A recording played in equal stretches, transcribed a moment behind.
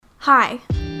Hi,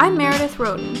 I'm Meredith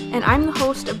Roden, and I'm the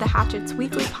host of the Hatchet's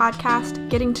weekly podcast,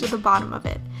 Getting to the Bottom of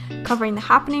It, covering the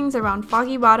happenings around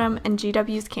Foggy Bottom and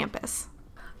GW's campus.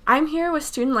 I'm here with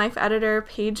Student Life editor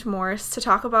Paige Morris to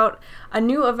talk about a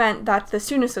new event that the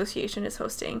Student Association is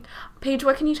hosting. Paige,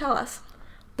 what can you tell us?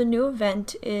 The new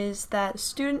event is that the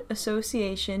Student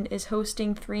Association is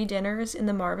hosting 3 dinners in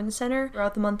the Marvin Center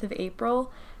throughout the month of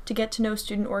April to get to know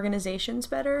student organizations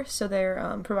better. So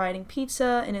they're providing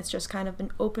pizza, and it's just kind of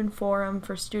an open forum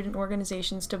for student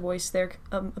organizations to voice their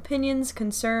opinions,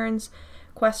 concerns,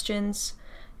 questions,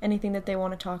 anything that they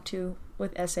want to talk to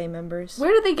with SA members.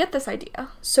 Where did they get this idea?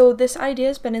 So this idea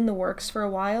has been in the works for a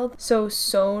while. So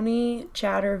Soni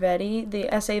Chaturvedi, the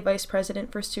SA Vice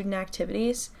President for Student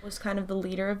Activities, was kind of the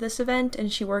leader of this event,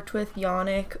 and she worked with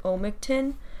Yannick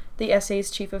Omicton, the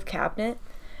SA's Chief of Cabinet.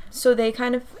 So they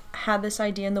kind of had this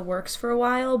idea in the works for a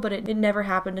while, but it never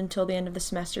happened until the end of the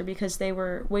semester because they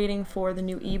were waiting for the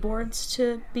new e-boards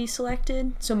to be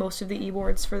selected. So most of the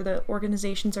e-boards for the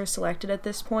organizations are selected at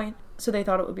this point. So they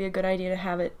thought it would be a good idea to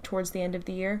have it towards the end of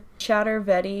the year.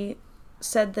 Chaturvedi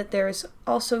said that there's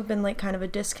also been kind of a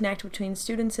disconnect between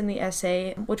students and the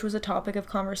SA, which was a topic of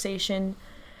conversation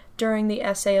during the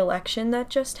SA election that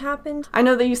just happened. I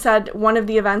know that you said one of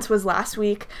the events was last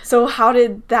week, so how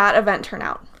did that event turn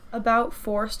out? About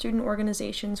 4 student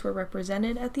organizations were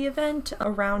represented at the event.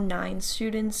 Around 9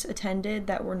 students attended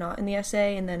that were not in the SA,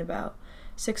 and then about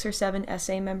 6 or 7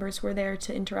 SA members were there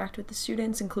to interact with the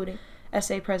students, including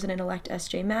SA President-elect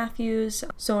S.J. Matthews,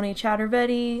 Soni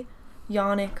Chaturvedi,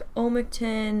 Yannick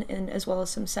Omicton, and as well as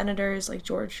some senators like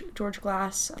George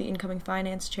Glass. The incoming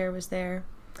finance chair was there.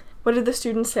 What did the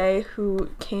students say who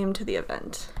came to the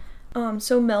event?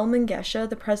 So Mel Mengesha,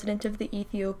 the president of the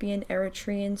Ethiopian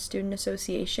Eritrean Student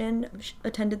Association,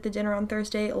 attended the dinner on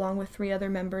Thursday along with 3 other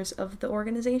members of the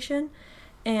organization.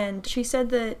 And she said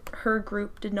that her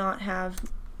group did not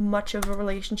have much of a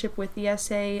relationship with the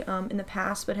SA in the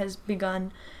past, but has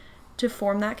begun to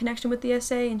form that connection with the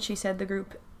SA. And she said the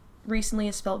group recently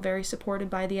has felt very supported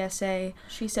by the SA.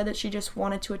 She said that she just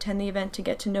wanted to attend the event to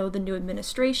get to know the new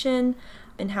administration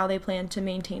and how they plan to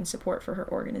maintain support for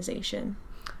her organization.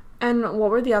 And what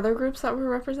were the other groups that were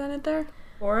represented there?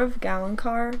 Gaurav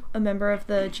Galankar, a member of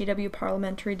the GW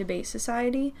Parliamentary Debate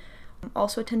Society,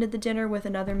 also attended the dinner with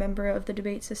another member of the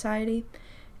Debate Society,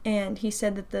 and he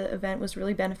said that the event was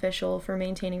really beneficial for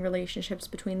maintaining relationships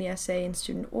between the SA and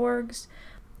student orgs,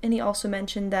 and he also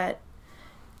mentioned that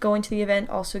going to the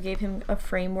event also gave him a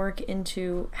framework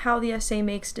into how the SA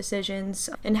makes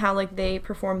decisions and how they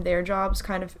perform their jobs,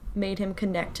 kind of made him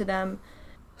connect to them.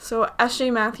 So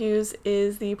S.J. Matthews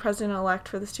is the president-elect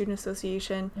for the Student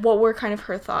Association. What were kind of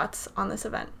her thoughts on this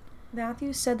event?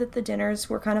 Matthews said that the dinners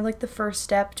were kind of the first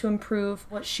step to improve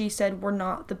what she said were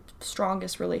not the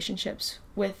strongest relationships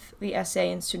with the SA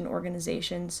and student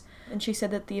organizations. And she said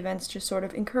that the events just sort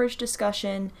of encourage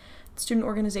discussion. Student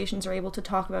organizations are able to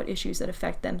talk about issues that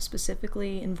affect them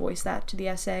specifically and voice that to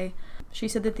the SA. She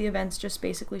said that the events just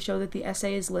basically show that the SA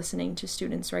is listening to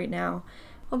students right now.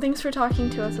 Well, thanks for talking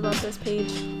to us about this, Paige.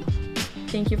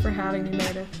 Thank you for having me,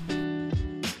 Meredith.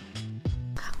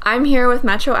 I'm here with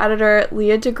Metro editor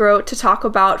Leah DeGroat to talk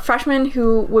about freshmen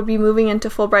who would be moving into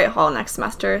Fulbright Hall next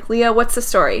semester. Leah, what's the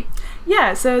story?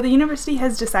 Yeah, so the university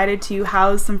has decided to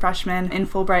house some freshmen in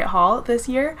Fulbright Hall this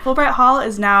year. Fulbright Hall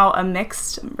is now a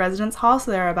mixed residence hall,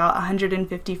 so there are about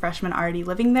 150 freshmen already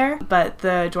living there, but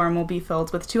the dorm will be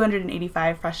filled with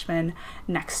 285 freshmen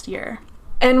next year.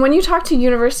 And when you talk to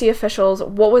university officials,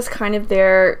 what was kind of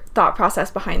their thought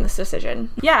process behind this decision?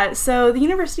 Yeah, so the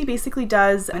university basically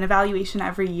does an evaluation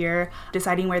every year,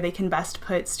 deciding where they can best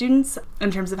put students in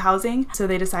terms of housing. So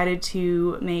they decided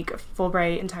to make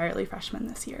Fulbright entirely freshmen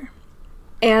this year.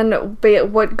 And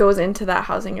what goes into that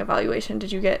housing evaluation?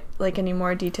 Did you get any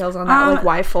more details on that?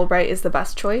 Why Fulbright is the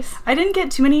best choice? I didn't get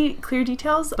too many clear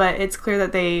details, but it's clear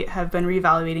that they have been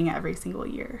reevaluating it every single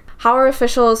year. How are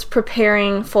officials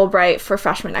preparing Fulbright for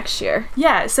freshmen next year?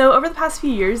 Yeah, so over the past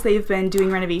few years, they've been doing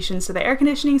renovations to the air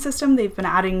conditioning system. They've been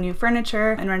adding new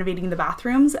furniture and renovating the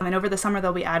bathrooms. And over the summer,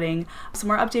 they'll be adding some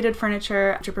more updated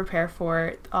furniture to prepare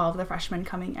for all of the freshmen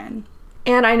coming in.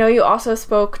 And I know you also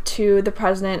spoke to the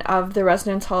president of the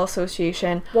Residence Hall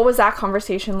Association. What was that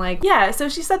conversation like? Yeah, so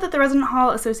she said that the Resident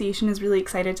Hall Association is really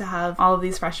excited to have all of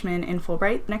these freshmen in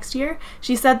Fulbright next year.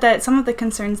 She said that some of the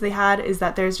concerns they had is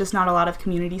that there's just not a lot of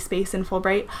community space in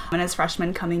Fulbright. And as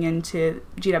freshmen coming into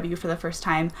GW for the first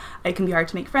time, it can be hard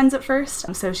to make friends at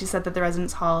first. So she said that the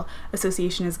Residence Hall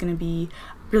Association is going to be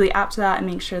really apt to that and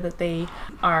make sure that they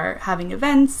are having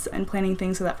events and planning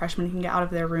things so that freshmen can get out of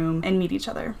their room and meet each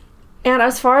other. And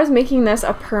as far as making this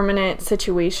a permanent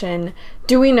situation,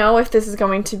 do we know if this is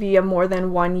going to be a more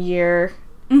than 1 year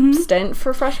stint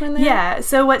for freshmen there? Yeah,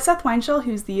 so what Seth Weinschel,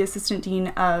 who's the Assistant Dean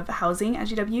of Housing at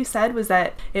GW, said was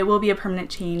that it will be a permanent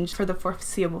change for the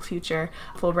foreseeable future.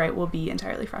 Fulbright will be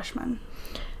entirely freshmen.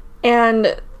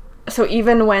 And so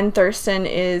even when Thurston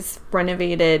is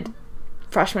renovated,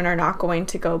 freshmen are not going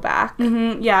to go back?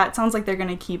 Yeah, it sounds like they're going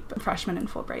to keep freshmen in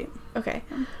Fulbright. Okay.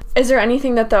 Is there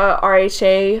anything that the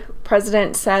RHA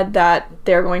president said that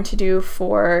they're going to do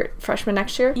for freshmen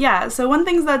next year? Yeah, so one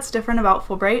thing that's different about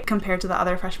Fulbright compared to the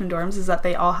other freshman dorms is that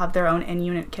they all have their own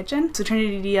in-unit kitchen. So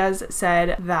Trinity Diaz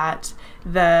said that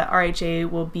the RHA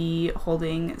will be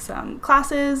holding some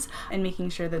classes and making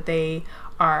sure that they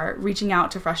are reaching out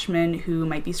to freshmen who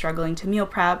might be struggling to meal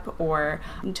prep or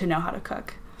to know how to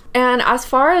cook. And as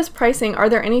far as pricing, are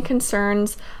there any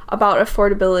concerns about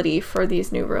affordability for these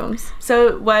new rooms?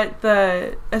 So what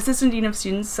the Assistant Dean of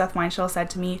Students, Seth Weinschel, said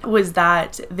to me was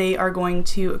that they are going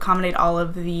to accommodate all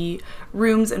of the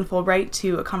rooms in Fulbright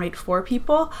to accommodate 4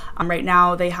 people. Right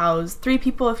now they house 3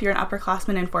 people if you're an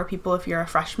upperclassman and 4 people if you're a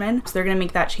freshman. So they're going to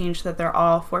make that change so that they're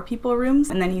all 4 people rooms.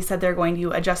 And then he said they're going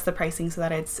to adjust the pricing so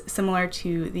that it's similar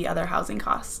to the other housing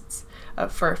costs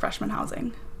for freshman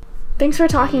housing. Thanks for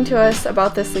talking to us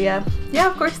about this, Leah.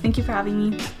 Yeah, of course. Thank you for having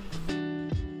me.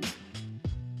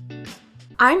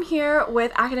 I'm here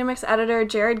with academics editor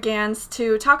Jared Gans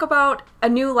to talk about a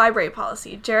new library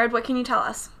policy. Jared, what can you tell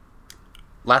us?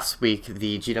 Last week,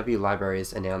 the GW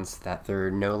Libraries announced that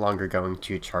they're no longer going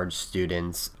to charge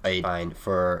students a fine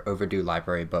for overdue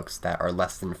library books that are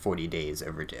less than 40 days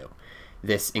overdue.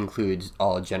 This includes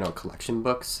all general collection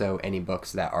books, so any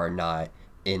books that are not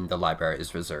in the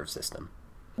library's reserve system.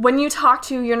 When you talk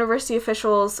to university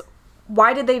officials,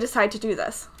 why did they decide to do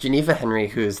this? Geneva Henry,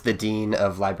 who's the Dean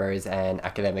of Libraries and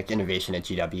Academic Innovation at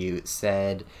GW,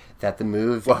 said that the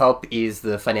move will help ease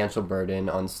the financial burden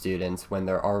on students when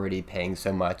they're already paying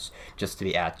so much just to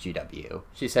be at GW.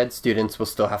 She said students will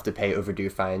still have to pay overdue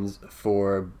fines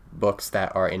for books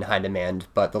that are in high demand,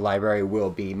 but the library will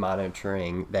be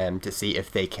monitoring them to see if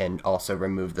they can also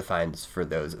remove the fines for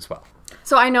those as well.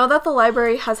 So I know that the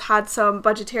library has had some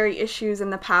budgetary issues in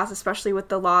the past, especially with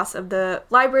the loss of the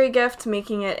library gift,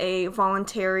 making it a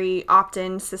voluntary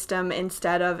opt-in system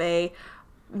instead of a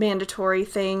mandatory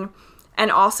thing. And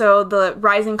also the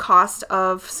rising cost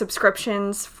of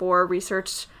subscriptions for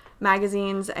research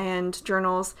magazines and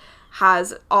journals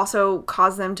has also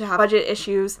caused them to have budget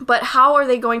issues. But how are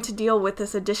they going to deal with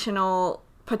this additional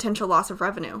potential loss of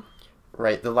revenue?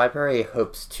 Right, the library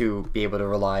hopes to be able to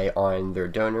rely on their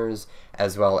donors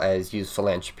as well as use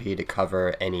philanthropy to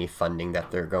cover any funding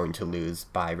that they're going to lose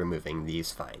by removing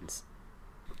these fines.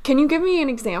 Can you give me an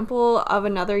example of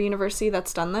another university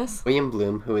that's done this? William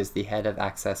Bloom, who is the head of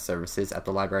access services at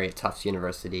the library at Tufts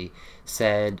University,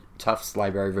 said Tufts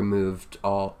Library removed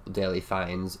all daily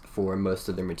fines for most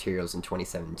of their materials in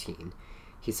 2017.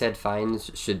 He said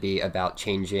fines should be about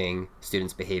changing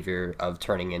students' behavior of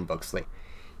turning in books late.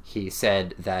 He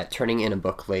said that turning in a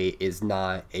book late is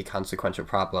not a consequential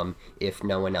problem if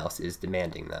no one else is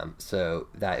demanding them. So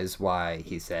that is why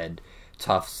he said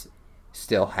Tufts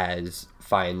still has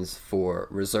fines for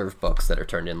reserve books that are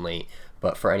turned in late,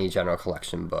 but for any general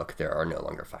collection book, there are no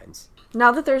longer fines.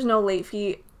 Now that there's no late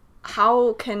fee,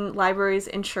 how can libraries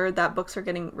ensure that books are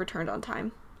getting returned on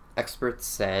time? Experts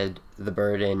said the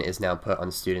burden is now put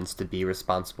on students to be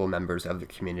responsible members of the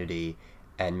community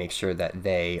and make sure that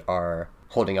they are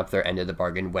holding up their end of the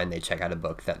bargain when they check out a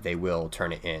book, that they will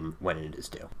turn it in when it is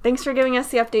due. Thanks for giving us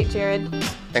the update, Jared.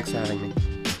 Thanks for having me.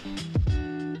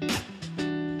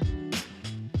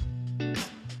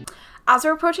 As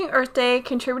we're approaching Earth Day,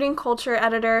 contributing culture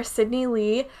editor Sydney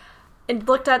Lee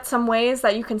looked at some ways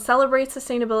that you can celebrate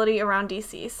sustainability around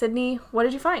DC. Sydney, what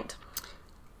did you find?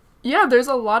 Yeah, there's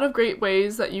a lot of great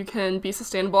ways that you can be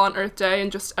sustainable on Earth Day and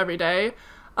just every day.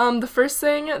 The first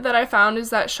thing that I found is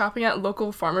that shopping at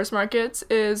local farmers markets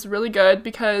is really good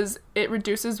because it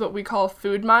reduces what we call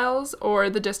food miles, or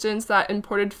the distance that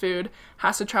imported food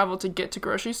has to travel to get to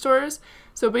grocery stores.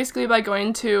 So basically by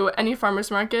going to any farmers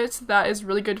markets, that is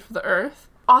really good for the earth.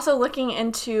 Also looking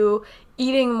into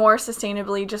eating more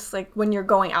sustainably, just like when you're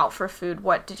going out for food,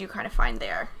 what did you kind of find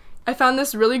there? I found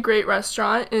this really great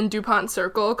restaurant in DuPont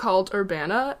Circle called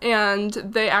Urbana, and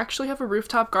they actually have a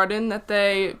rooftop garden that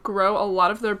they grow a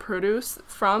lot of their produce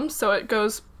from, so it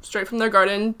goes straight from their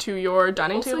garden to your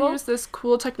dining table. Also use this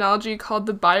cool technology called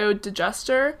the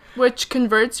biodigester, which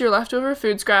converts your leftover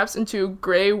food scraps into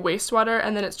gray wastewater,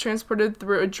 and then it's transported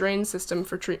through a drain system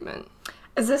for treatment.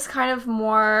 Is this kind of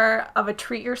more of a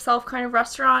treat yourself kind of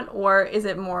restaurant, or is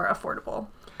it more affordable?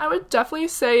 I would definitely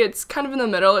say it's kind of in the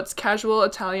middle. It's casual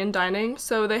Italian dining.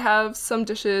 So they have some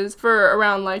dishes for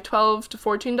around like $12 to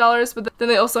 $14, but then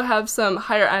they also have some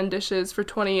higher end dishes for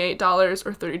 $28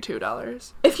 or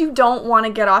 $32. If you don't want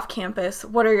to get off campus,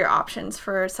 what are your options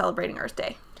for celebrating Earth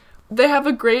Day? They have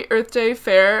a great Earth Day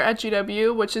fair at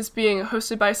GW, which is being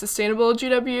hosted by Sustainable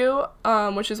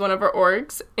GW, which is one of our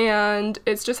orgs, and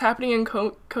it's just happening in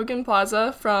Kogan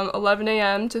Plaza from 11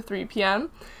 a.m. to 3 p.m.,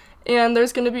 and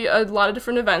there's going to be a lot of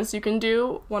different events you can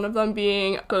do, one of them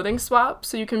being clothing swap,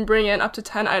 so you can bring in up to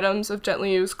 10 items of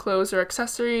gently used clothes or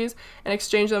accessories and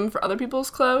exchange them for other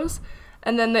people's clothes.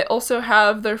 And then they also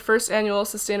have their first annual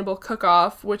Sustainable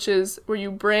Cook-Off, which is where you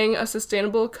bring a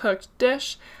sustainable cooked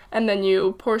dish and then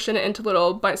you portion it into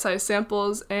little bite-sized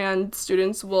samples, and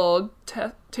students will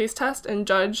taste test and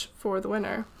judge for the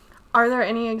winner. Are there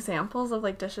any examples of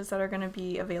like dishes that are going to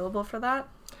be available for that?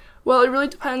 Well, it really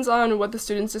depends on what the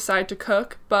students decide to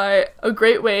cook, but a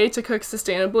great way to cook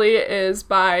sustainably is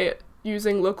by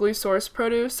using locally sourced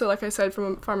produce, so like I said,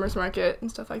 from a farmer's market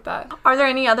and stuff like that. Are there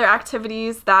any other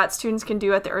activities that students can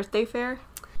do at the Earth Day Fair?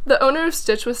 The owner of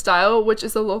Stitch with Style, which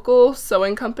is a local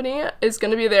sewing company, is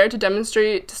going to be there to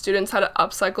demonstrate to students how to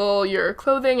upcycle your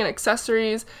clothing and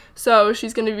accessories. So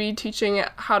she's going to be teaching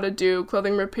how to do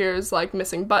clothing repairs like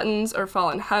missing buttons or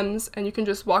fallen hems, and you can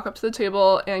just walk up to the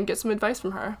table and get some advice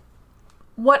from her.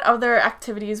 What other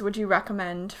activities would you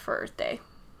recommend for Earth Day?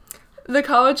 The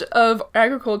College of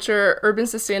Agriculture, Urban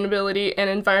Sustainability, and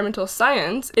Environmental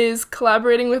Science is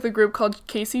collaborating with a group called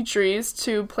Casey Trees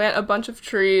to plant a bunch of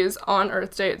trees on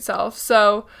Earth Day itself.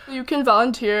 So you can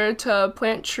volunteer to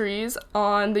plant trees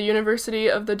on the University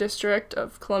of the District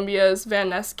of Columbia's Van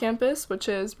Ness campus, which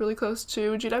is really close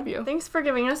to GW. Thanks for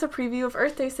giving us a preview of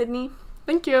Earth Day, Sydney.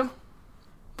 Thank you.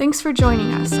 Thanks for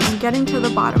joining us on Getting to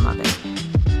the Bottom of It.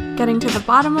 Getting to the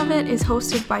Bottom of It is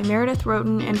hosted by Meredith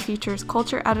Roten and features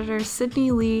culture editors Sydney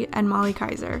Lee and Molly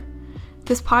Kaiser.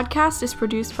 This podcast is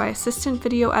produced by assistant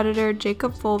video editor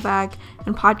Jacob Volvag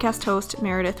and podcast host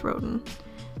Meredith Roten.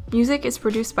 Music is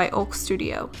produced by Oak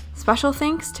Studio. Special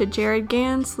thanks to Jared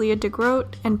Gans, Leah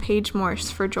DeGroat, and Paige Morse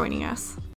for joining us.